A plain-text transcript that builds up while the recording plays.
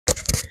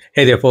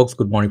Hey there, folks.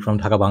 Good morning from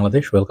Dhaka,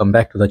 Bangladesh. Welcome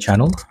back to the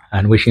channel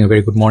and wishing a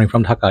very good morning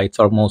from Dhaka. It's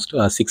almost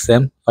 6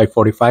 a.m.,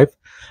 5:45.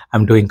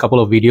 I'm doing a couple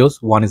of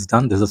videos. One is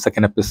done. This is the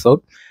second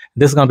episode.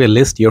 This is going to be a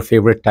list, your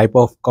favorite type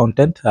of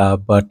content.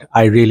 But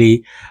I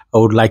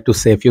would like to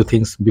say a few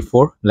things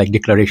before, like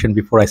declaration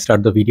before I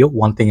start the video.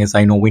 One thing is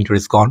I know winter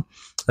is gone.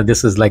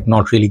 This is like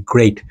not really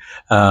great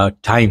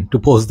time to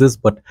post this,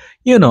 but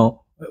you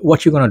know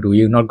what you're going to do.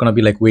 You're not going to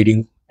be like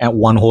waiting at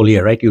one whole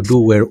year, right? You do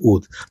wear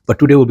oud, but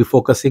today we'll be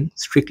focusing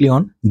strictly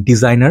on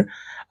designer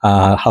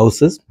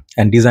houses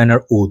and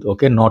designer oud,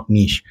 okay, not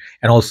niche.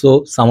 And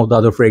also some of the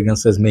other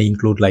fragrances may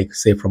include, like,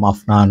 say, from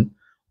Afnan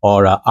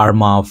or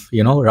Armaf,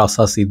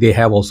 Versace. They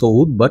have also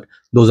oud, but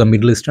those are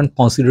Middle Eastern,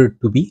 considered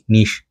to be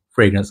niche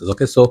fragrances.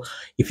 Okay, so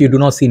if you do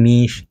not see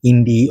niche,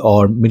 indie,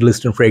 or Middle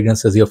Eastern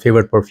fragrance as your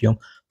favorite perfume,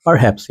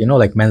 perhaps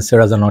like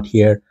Manceras are not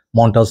here,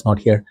 Montal's not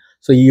here,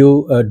 so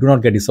you do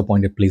not get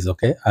disappointed, please.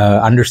 Okay,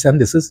 understand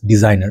this is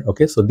designer.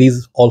 Okay, so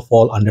these all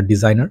fall under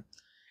designer.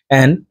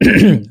 And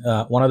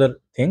one other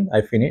thing I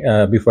finish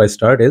before I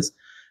start is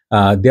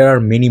there are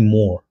many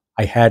more.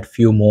 I had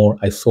few more,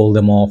 I sold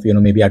them off.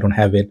 Maybe I don't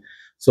have it,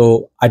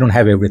 so I don't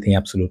have everything,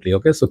 absolutely.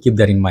 Okay, so keep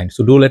that in mind.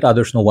 So do let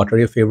others know what are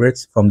your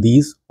favorites from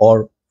these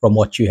or from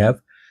what you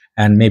have,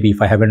 and maybe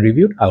if I haven't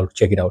reviewed, I'll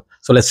check it out.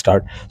 So let's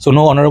start. So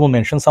no honorable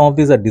mention. Some of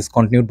these are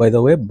discontinued, by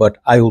the way, but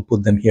I will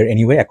put them here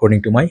anyway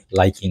according to my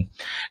liking.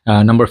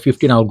 Number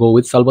 15, I'll go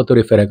with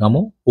Salvatore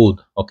Ferragamo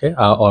Oud, okay,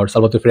 or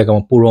Salvatore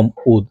Ferragamo Purom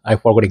Oud. I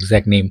forgot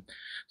exact name.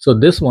 So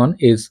this one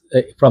is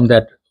from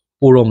that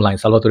Purom line.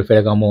 Salvatore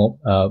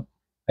Ferragamo,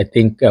 I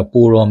think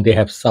Purom, they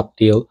have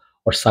Subtil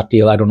or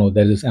Subtil, I don't know.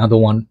 There is another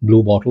one,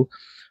 blue bottle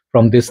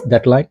from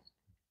that line.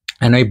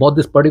 And I bought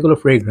this particular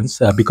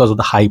fragrance because of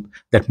the hype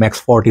that Max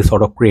Forte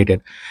sort of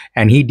created.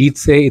 And he did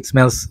say it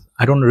smells,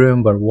 I don't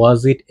remember,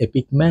 was it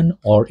Epic Man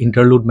or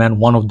Interlude Man,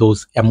 one of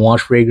those amouage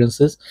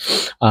fragrances.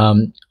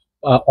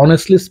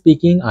 Honestly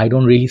speaking, I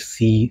don't really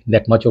see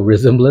that much of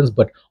resemblance,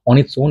 but on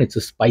its own, it's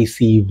a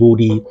spicy,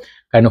 woody,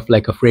 kind of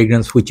like a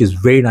fragrance, which is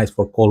very nice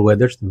for cold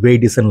weathers, very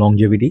decent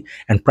longevity,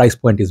 and price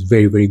point is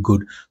very, very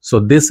good. So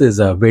this is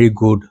a very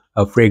good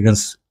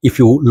fragrance if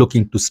you're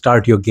looking to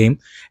start your game.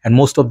 And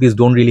most of these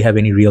don't really have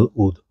any real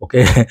oud,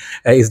 okay?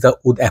 Is the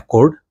oud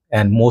accord,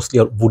 and mostly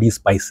are woody,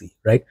 spicy,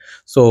 right?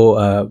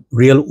 So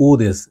real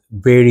oud is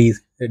very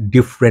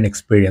different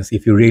experience.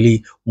 If you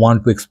really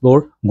want to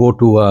explore, go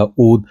to a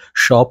oud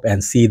shop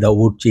and see the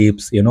oud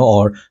chips,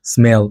 or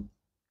smell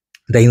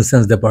the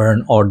incense they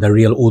burn or the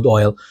real oud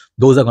oil.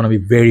 Those are going to be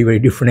very, very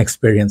different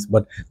experience,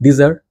 but these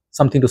are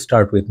something to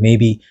start with.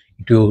 Maybe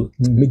to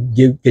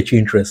get you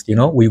interest.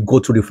 We go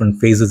through different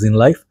phases in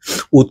life.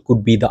 Oud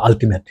could be the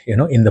ultimate,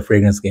 in the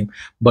fragrance game.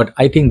 But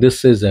I think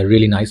this is a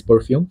really nice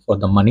perfume for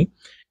the money,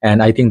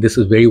 and I think this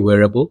is very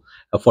wearable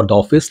for the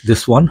office.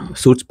 This one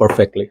suits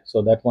perfectly.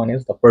 So that one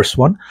is the first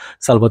one,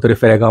 Salvatore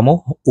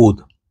Ferragamo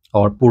Oud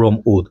or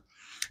Purom Oud.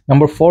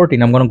 Number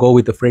 14, I'm going to go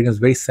with the fragrance.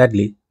 Very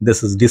sadly,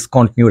 this is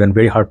discontinued and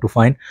very hard to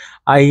find.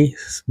 I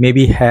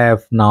maybe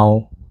have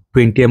now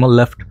 20 ml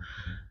left.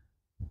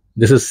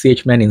 This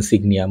is Men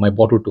Insignia. My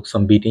bottle took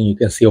some beating, you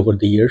can see, over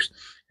the years.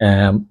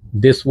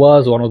 This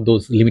was one of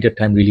those limited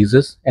time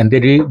releases, and they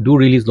do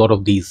release a lot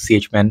of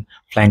these Men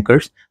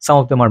flankers. Some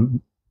of them are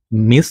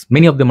miss,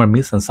 many of them are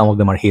miss, and some of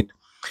them are hit.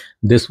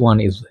 This one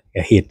is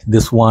a hit.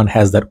 This one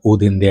has that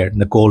oud in there,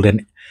 the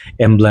golden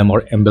emblem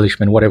or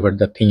embellishment, whatever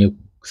the thing you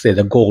say.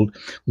 The gold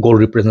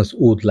represents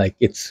oud, like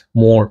it's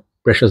more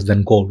precious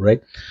than gold,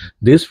 right?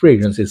 This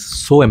fragrance is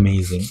so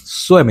amazing,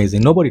 so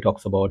amazing. Nobody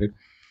talks about it,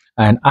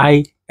 and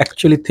I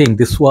actually think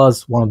this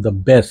was one of the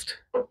best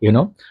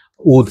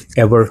oud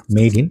ever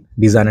made in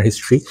designer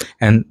history.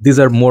 And these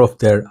are more of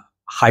their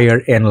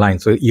higher end line,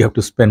 so you have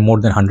to spend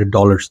more than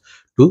 $100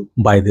 to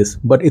buy this,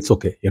 but it's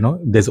okay.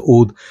 There's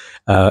oud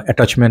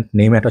attachment,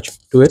 name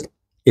attached to it.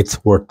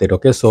 It's worth it.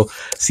 Okay, so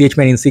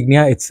Men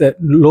Insignia, it's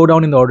low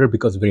down in the order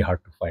because very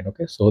hard to find.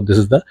 Okay, so this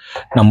is the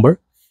number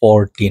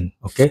 14.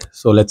 Okay,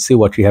 so let's see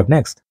what we have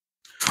next.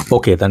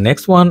 Okay, the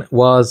next one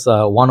was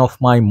one of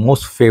my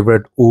most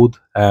favorite oud,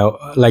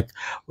 like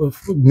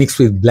mixed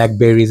with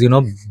blackberries,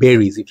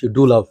 berries. If you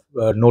do love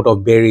note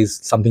of berries,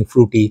 something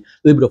fruity,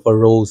 a little bit of a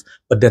rose,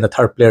 but then the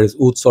third player is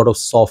oud, sort of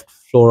soft,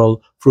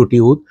 floral,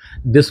 fruity oud.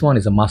 This one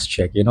is a must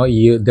check.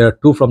 There are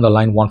two from the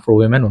line, one for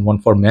women and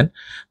one for men,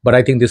 but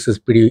I think this is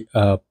pretty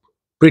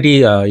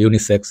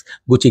unisex.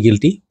 Gucci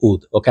Guilty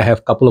Oud. Okay, I have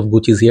a couple of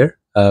Guccis here.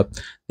 There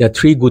are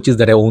 3 Guccis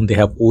that I own. They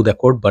have oud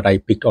accord, but I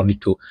picked only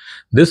 2.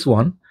 This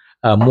one,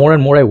 more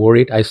and more I wore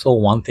it, I saw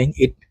one thing.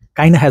 It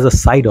kind of has a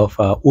side of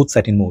oud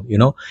satin mood.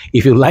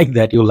 If you like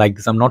that, you'll like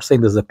this. I'm not saying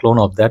this is a clone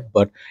of that,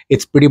 but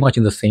it's pretty much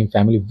in the same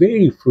family.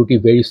 Very fruity,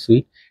 very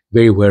sweet,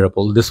 very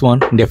wearable. This one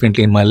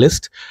definitely in my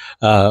list.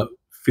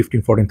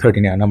 15, 14,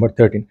 13. Yeah, number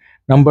 13.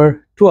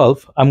 Number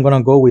 12, I'm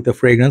gonna go with a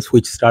fragrance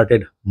which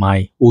started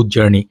my oud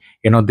journey.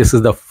 This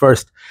is the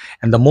first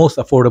and the most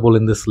affordable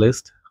in this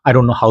list. I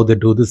don't know how they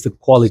do this. The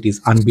quality is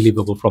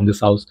unbelievable from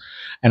this house,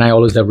 and I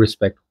always have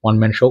respect. One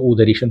Man Show Oud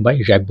edition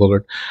by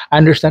Bogart. I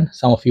understand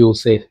some of you will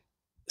say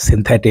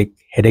synthetic,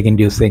 headache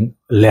inducing,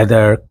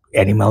 leather,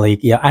 animalic.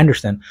 Yeah, I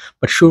understand.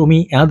 But show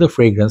me another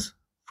fragrance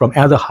from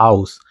another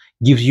house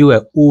gives you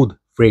a oud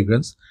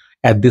fragrance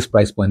at this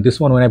price point. This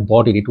one, when I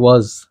bought it, it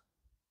was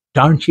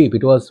darn cheap.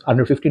 It was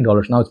under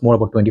 $15. Now it's more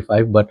about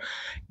 25. But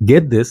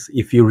get this,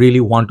 if you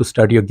really want to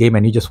start your game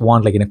and you just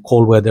want, like, in a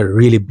cold weather,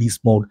 really beast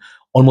mode,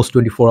 almost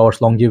 24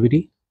 hours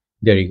longevity,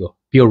 there you go.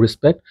 Pure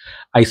respect.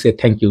 I say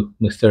thank you,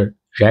 Mr.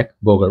 Jack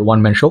Bogart.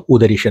 One man show,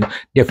 Oud edition.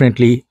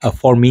 Definitely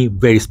for me,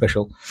 very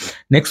special.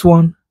 Next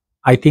one,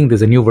 I think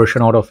there's a new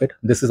version out of it.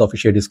 This is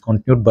officially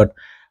discontinued, but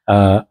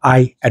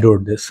I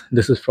adored this.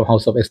 This is from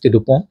House of St.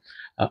 Dupont.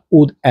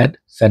 Oud at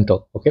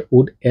Santal. Okay,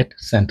 Oud at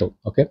Santal.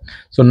 Okay,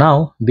 so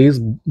now these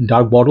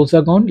dark bottles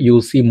are gone.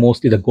 You'll see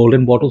mostly the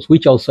golden bottles,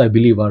 which also I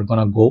believe are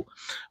gonna go.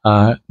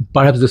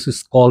 Perhaps this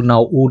is called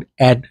now Oud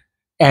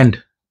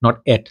and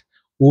not at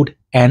Oud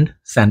and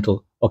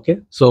Santal. Okay,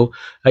 so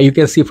you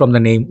can see from the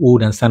name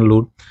Oud and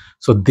Santal.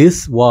 So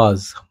this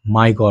was,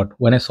 my God,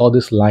 when I saw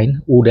this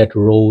line, Oud at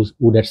Rose,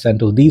 Oud at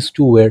Santal, these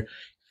two were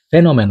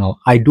phenomenal.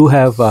 I do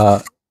have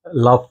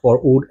love for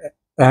Oud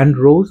and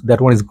Rose. That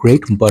one is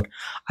great, but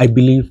I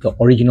believe the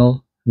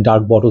original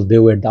dark bottles, they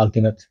were the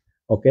ultimate.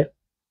 Okay,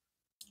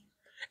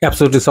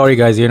 absolutely sorry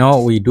guys, you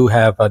know, we do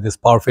have this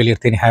power failure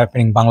thing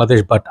happening in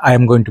Bangladesh, but I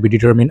am going to be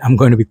determined. I'm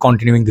going to be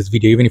continuing this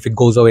video even if it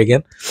goes away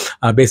again.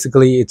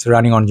 Basically it's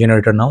running on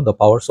generator now, the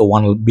power, so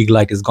one big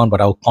light is gone,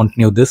 but I'll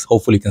continue this.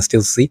 Hopefully you can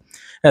still see.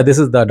 This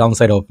is the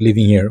downside of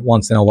living here.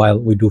 Once in a while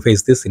we do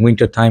face this in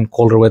winter time,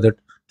 colder weather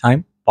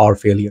time, power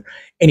failure.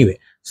 Anyway,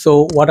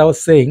 so what I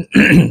was saying,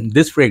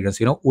 this fragrance,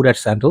 you know, Oud at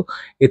Santal,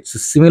 it's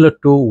similar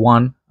to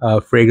one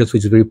fragrance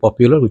which is very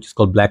popular, which is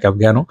called Black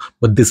Afghano,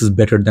 but this is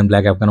better than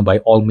Black Afghano by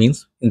all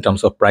means in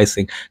terms of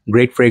pricing.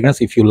 Great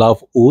fragrance if you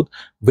love oud,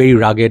 very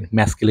rugged,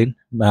 masculine,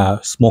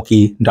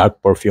 smoky, dark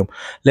perfume.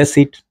 Let's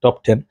see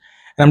top 10. And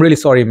I'm really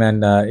sorry,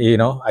 man. You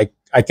know,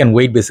 I can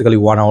wait basically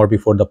 1 hour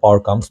before the power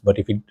comes, but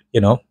if it,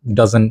 you know,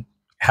 doesn't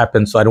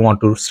happen, so I don't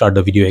want to start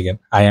the video again.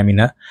 I am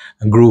in a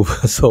groove.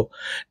 So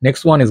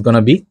next one is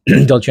gonna be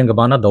Dolce &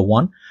 Gabbana, the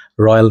one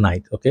Royal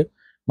Night. Okay,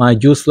 my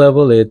juice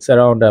level, it's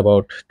around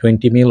about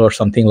 20 ml or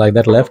something like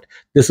that left.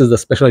 This is the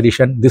special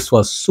edition. This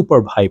was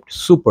superb hyped,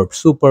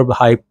 superb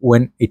hype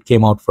when it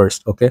came out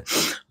first. Okay,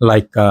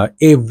 like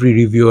every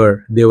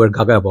reviewer, they were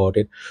gaga about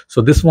it.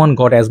 So this one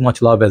got as much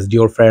love as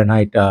Dior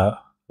Fahrenheit,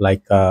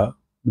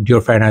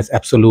 Dior Fahrenheit's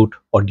Absolut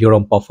or Dior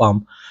Homme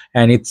Parfum,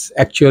 and it's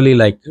actually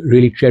like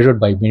really treasured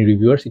by many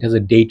reviewers. It has a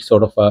date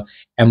sort of a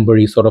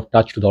ambery sort of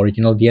touch to the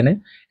original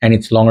DNA, and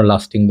it's longer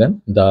lasting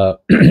than the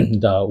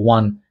the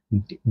one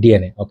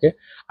DNA. Okay,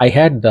 I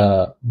had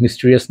the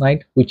Mysterious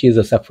Night, which is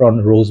a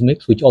saffron rose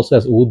mix, which also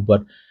has oud,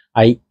 but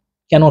I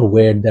cannot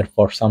wear that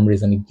for some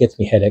reason. It gets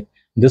me headache.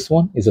 This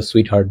one is a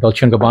sweetheart,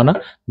 Dolce &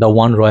 Gabbana, the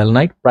one Royal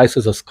Night.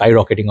 Prices are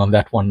skyrocketing on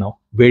that one now.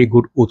 Very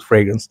good oud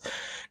fragrance.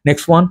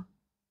 Next one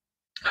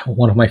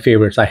of my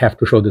favorites, I have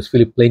to show this,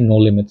 Philipp Plein No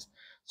Limits.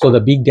 So the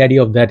big daddy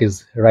of that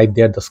is right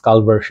there, the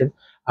skull version.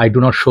 I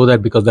do not show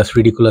that because that's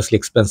ridiculously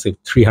expensive,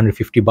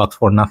 350 bucks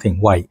for nothing.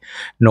 Why?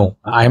 No,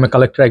 I am a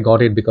collector. I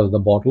got it because of the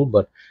bottle,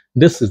 but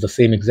this is the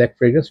same exact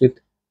fragrance with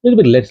a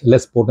little bit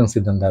less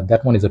potency than that.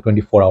 That one is a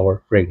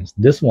 24-hour fragrance.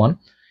 This one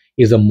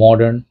is a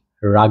modern,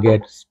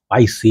 rugged,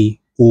 spicy,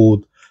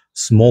 oud,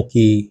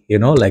 smoky, you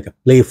know, like a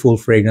playful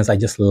fragrance. I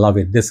just love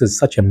it. This is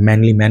such a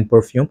manly man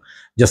perfume.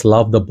 Just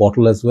love the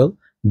bottle as well.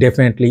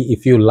 Definitely,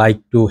 if you like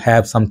to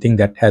have something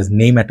that has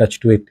name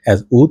attached to it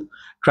as oud,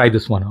 try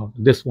this one out.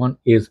 This one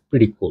is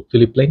pretty cool.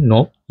 Philipp Plein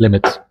No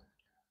Limits.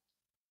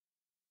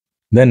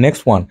 Then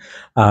next one,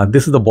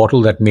 this is the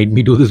bottle that made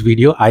me do this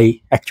video. I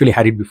actually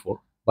had it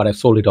before, but I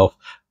sold it off.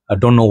 I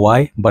don't know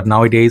why, but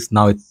nowadays,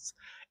 now it's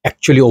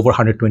actually over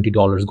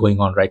 $120 going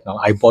on right now.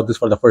 I bought this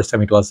for the first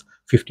time, it was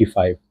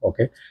 55.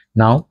 Okay,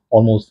 now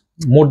almost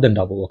more than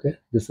double. Okay,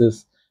 this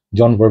is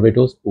John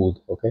Varvatos Oud.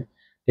 Okay,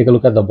 take a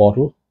look at the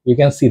bottle. You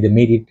can see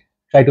they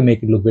try to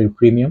make it look very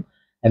premium,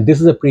 and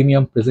this is a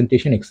premium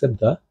presentation, except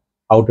the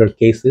outer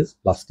case is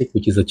plastic,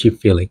 which is a cheap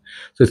feeling.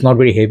 So it's not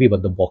very heavy,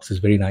 but the box is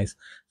very nice.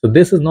 So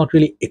this is not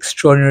really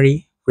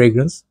extraordinary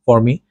fragrance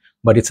for me,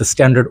 but it's a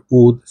standard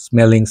oud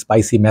smelling,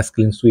 spicy,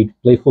 masculine, sweet,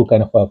 playful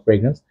kind of a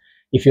fragrance.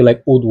 If you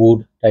like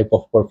oud type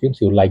of perfumes,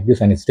 you like this,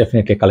 and it's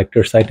definitely a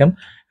collector's item.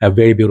 A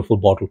very beautiful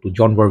bottle to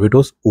John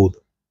Varvatos Oud.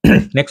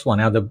 Next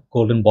one, I have the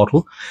golden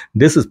bottle.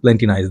 This is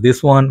plenty nice.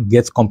 This one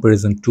gets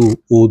comparison to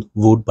Oud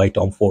Wood by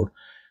Tom Ford.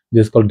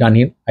 This is called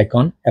Dunhill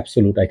Icon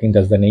Absolut. I think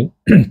that's the name.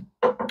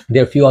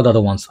 There are a few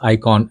other ones.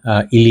 Icon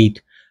Elite,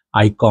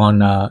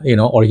 Icon, you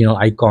know, original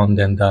Icon,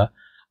 then the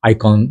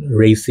Icon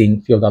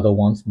Racing, few of the other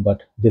ones.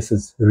 But this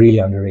is really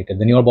underrated.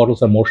 The newer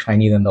bottles are more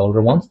shiny than the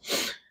older ones.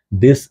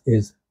 This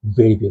is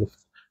very beautiful.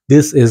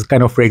 This is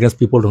kind of fragrance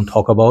people don't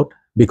talk about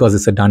because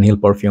it's a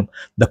Dunhill perfume.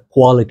 The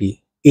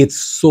quality, it's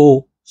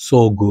so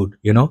good,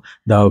 you know,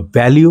 the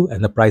value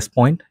and the price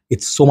point,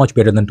 it's so much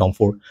better than Tom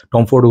Ford.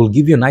 Tom Ford will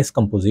give you a nice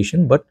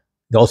composition, but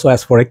they also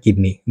ask for a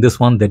kidney. This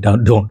one they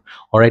don't.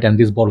 All right, and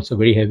these bottles are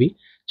very heavy.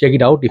 Check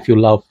it out if you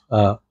love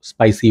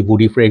spicy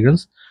woody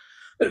fragrance.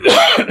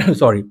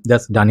 Sorry,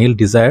 that's Dunhill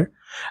Desire.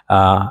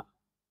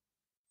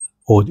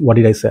 Oh, what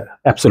did I say?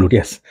 Absolute,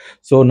 yes.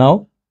 So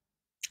now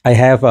I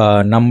have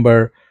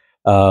number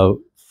uh,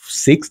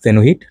 6, then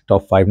we hit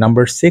top 5.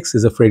 Number 6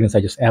 is a fragrance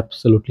I just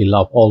absolutely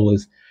love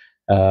always.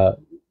 uh,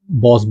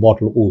 Boss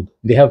Bottle Oud.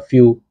 They have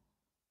few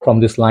from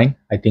this line.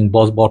 I think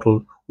Boss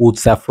Bottle Oud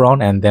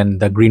Saffron, and then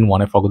the green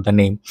one, I forgot the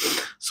name.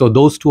 So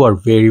those two are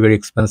very, very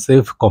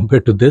expensive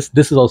compared to this.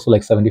 This is also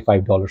like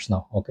 $75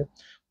 now, okay?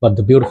 But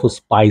the beautiful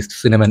spiced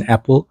cinnamon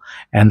apple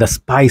and the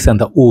spice and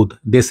the oud,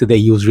 they say they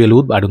use real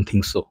oud, but I don't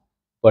think so.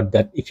 But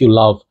that if you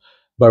love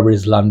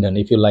Burberry's London,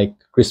 if you like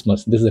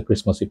Christmas, this is a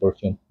Christmassy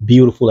perfume.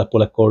 Beautiful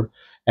apple accord,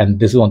 and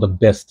this is one of the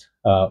best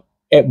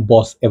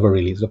Boss ever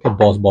released, okay?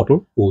 Boss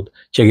Bottle Oud.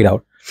 Check it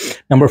out.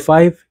 Number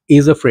 5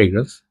 is a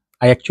fragrance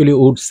I actually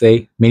would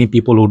say many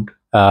people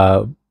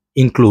would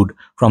include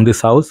from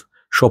this house,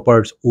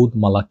 Chopard's Oud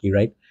Malaki,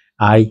 right?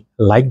 I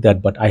like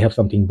that, but I have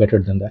something better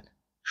than that.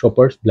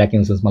 Chopard's Black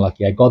Incense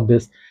Malaki. I got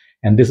this,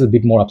 and this is a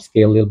bit more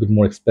upscale, a little bit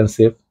more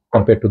expensive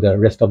compared to the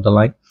rest of the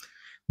line.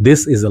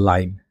 This is a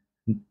line.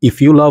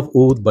 If you love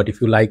oud, but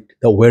if you like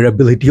the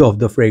wearability of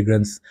the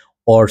fragrance,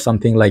 or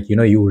something like, you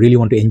know, you really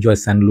want to enjoy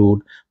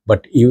sandalwood,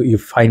 but you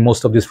find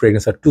most of these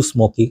fragrances are too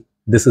smoky,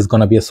 this is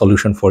going to be a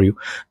solution for you.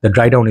 The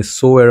dry down is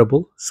so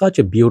wearable, such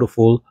a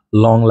beautiful,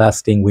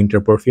 long-lasting winter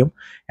perfume,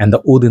 and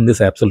the oud in this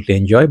I absolutely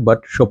enjoy.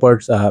 But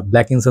Chopard's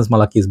Black Incense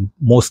Malaki is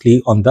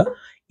mostly on the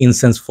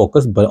incense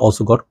focus, but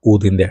also got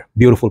oud in there.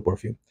 Beautiful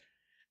perfume.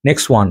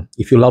 Next one,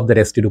 if you love the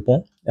St.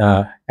 Dupont,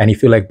 and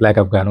if you like Black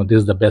Afghano, this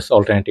is the best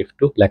alternative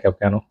to Black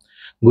Afghano.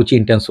 Gucci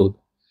Intense Oud.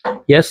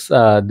 Yes,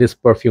 this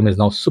perfume is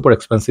now super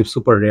expensive,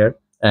 super rare,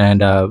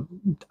 and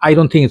I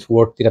don't think it's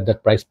worth it at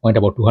that price point,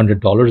 about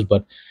 $200.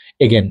 But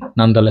again,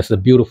 nonetheless, a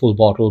beautiful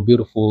bottle,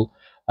 beautiful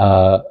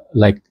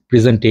like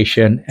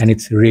presentation, and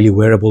it's really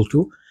wearable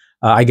too.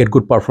 I get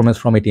good performance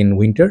from it in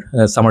winter.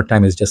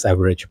 Summertime is just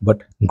average,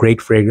 but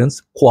great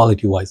fragrance,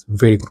 quality-wise,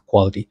 very good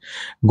quality.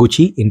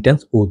 Gucci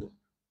Intense Oud.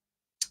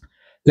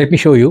 Let me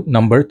show you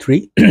number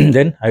 3.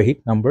 Then I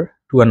hit number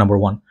 2 and number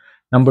 1.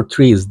 Number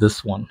 3 is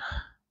this one.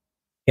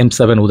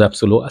 M7 Oud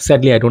Absolu.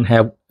 Sadly, I don't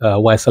have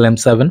YSL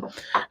M7,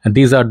 and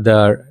these are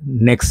the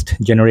next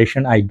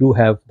generation. I do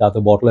have the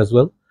other bottle as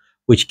well,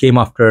 which came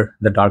after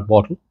the dark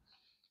bottle.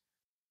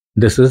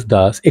 This is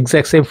the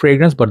exact same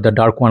fragrance, but the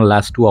dark one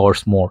lasts 2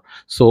 hours more.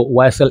 So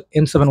YSL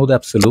M7 Oud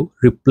Absolu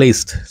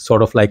replaced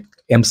sort of like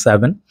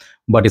M7,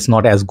 but it's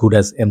not as good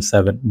as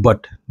M7.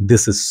 But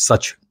this is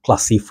such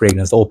classy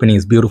fragrance. The opening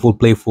is beautiful,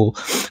 playful,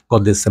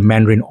 got this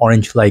mandarin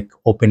orange like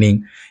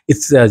opening.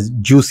 It's a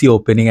juicy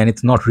opening, and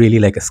it's not really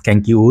like a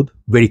skanky oud.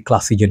 Very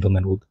classy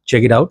gentleman oud.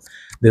 Check it out.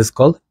 This is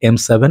called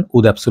M7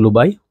 Oud Absolu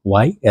by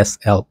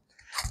YSL.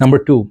 Number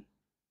 2,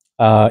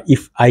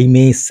 if I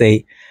may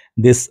say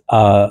this,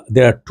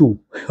 there are 2.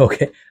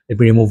 Okay, let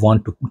me remove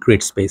one to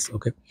create space.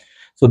 Okay,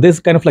 so this is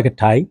kind of like a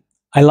tie.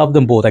 I love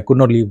them both. I could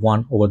not leave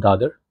one over the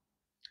other.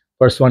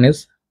 First one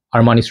is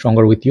Armani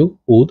Stronger With You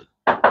Oud.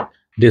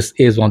 This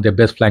is one of their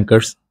best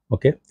flankers,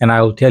 okay, and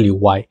I will tell you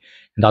why.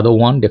 And the other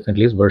one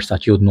definitely is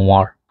Versace Oud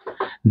Noir.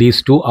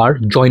 These two are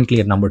jointly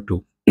at number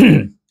 2.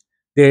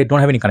 They don't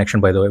have any connection,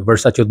 by the way.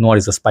 Versace Oud Noir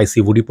is a spicy,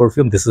 woody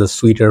perfume. This is a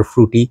sweeter,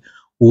 fruity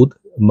oud,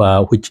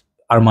 which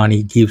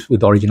Armani gives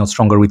with the original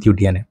Stronger With You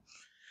DNA.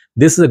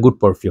 This is a good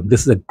perfume.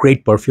 This is a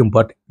great perfume,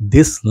 but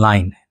this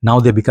line, now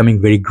they're becoming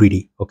very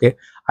greedy, okay?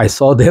 I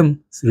saw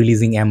them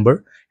releasing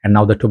Amber, and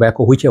now the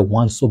tobacco, which I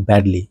want so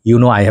badly. You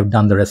know, I have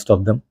done the rest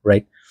of them,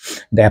 right?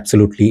 The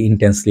Absolutely,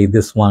 Intensely,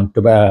 this one,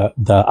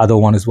 the other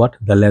one is what?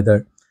 The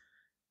Leather.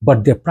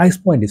 But their price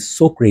point is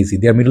so crazy.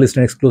 They're Middle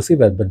Eastern exclusive,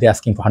 but they're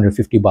asking for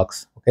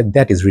 $150. Okay,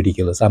 that is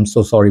ridiculous. I'm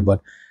so sorry,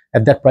 but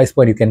at that price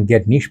point, you can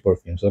get niche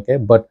perfumes, okay?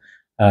 But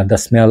the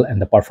smell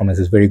and the performance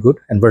is very good.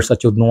 And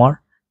Versace Oud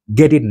Noir,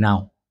 get it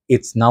now.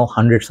 It's now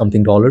 $100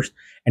 something,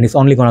 and it's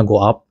only gonna go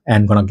up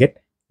and gonna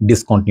get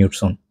discontinued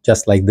soon.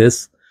 Just like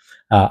this,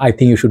 I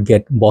think you should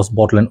get Boss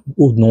Bottle and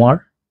Oud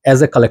Noir.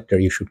 As a collector,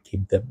 you should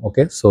keep them,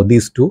 okay? So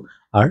these two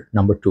are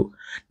number 2.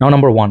 Now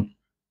number 1,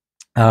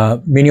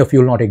 many of you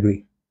will not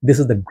agree. This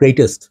is the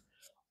greatest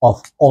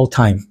of all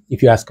time.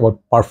 If you ask about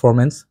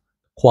performance,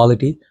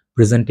 quality,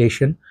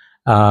 presentation,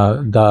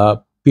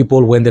 the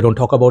people, when they don't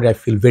talk about it, I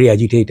feel very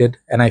agitated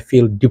and I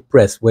feel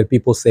depressed where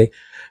people say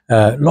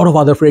a lot of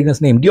other fragrance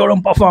name, Dior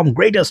Parfum,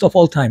 greatest of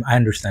all time. I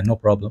understand, no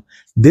problem.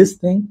 This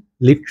thing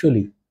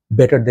literally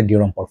better than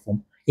Dior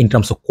Parfum in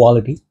terms of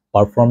quality,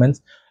 performance.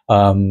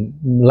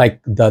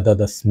 Like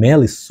the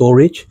smell is so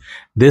rich.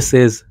 This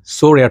is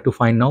so rare to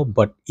find now,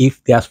 but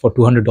if they ask for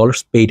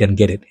 $200, pay it and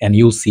get it, and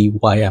you'll see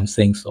why I'm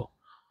saying so.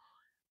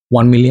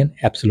 1 million,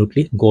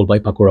 absolutely, gold by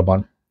Paco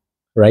Rabanne,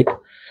 right?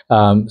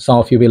 Some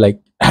of you be like,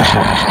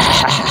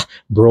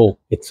 bro,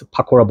 it's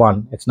Paco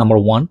Rabanne, it's number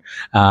 1.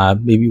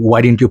 Maybe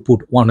why didn't you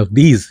put one of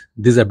these?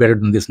 These are better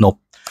than this. No,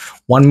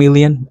 1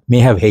 million may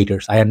have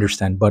haters, I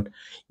understand, but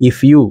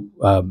if you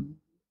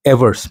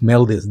ever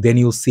smell this, then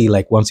you'll see,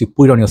 like, once you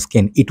put it on your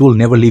skin, it will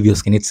never leave your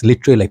skin. It's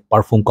literally like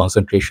perfume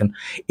concentration.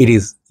 It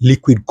is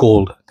liquid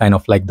gold, kind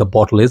of like the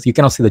bottle is. You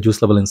cannot see the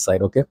juice level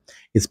inside, okay?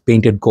 It's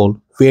painted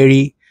gold,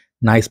 very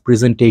nice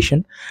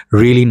presentation,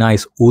 really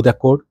nice oud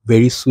accord,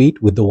 very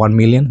sweet with the 1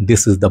 million.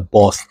 This is the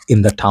boss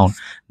in the town.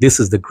 This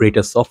is the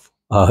greatest of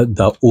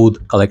the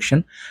oud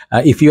collection.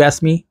 If you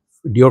ask me,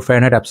 Dior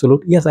Fahrenheit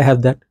Absolut, yes, I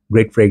have that.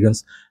 Great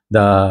fragrance.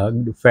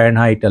 The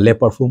Fahrenheit Le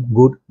Parfum,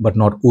 good, but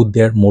not oud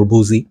there, more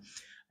boozy.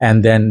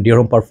 And then Dior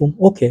Homme Parfum,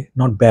 okay,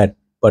 not bad,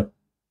 but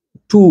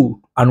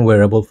too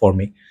unwearable for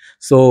me.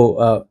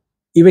 So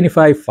even if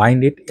I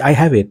find it, I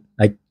have it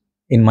like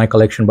in my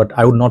collection, but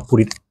I would not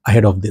put it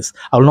ahead of this.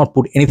 I will not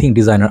put anything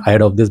designer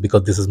ahead of this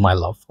because this is my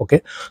love.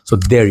 Okay, so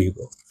there you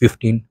go,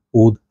 15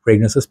 oud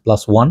fragrances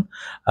plus one,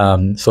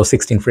 so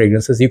 16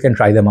 fragrances. You can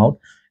try them out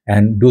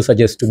and do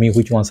suggest to me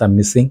which ones I'm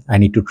missing, I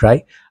need to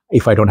try.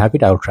 If I don't have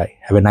it, I'll try.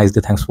 Have a nice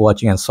day. Thanks for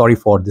watching, and sorry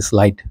for this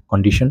light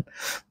condition,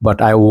 but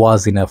I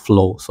was in a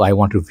flow, so I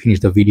want to finish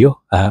the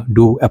video.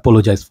 Do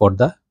apologize for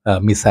the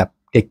mishap.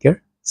 Take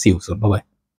care. See you soon. Bye bye.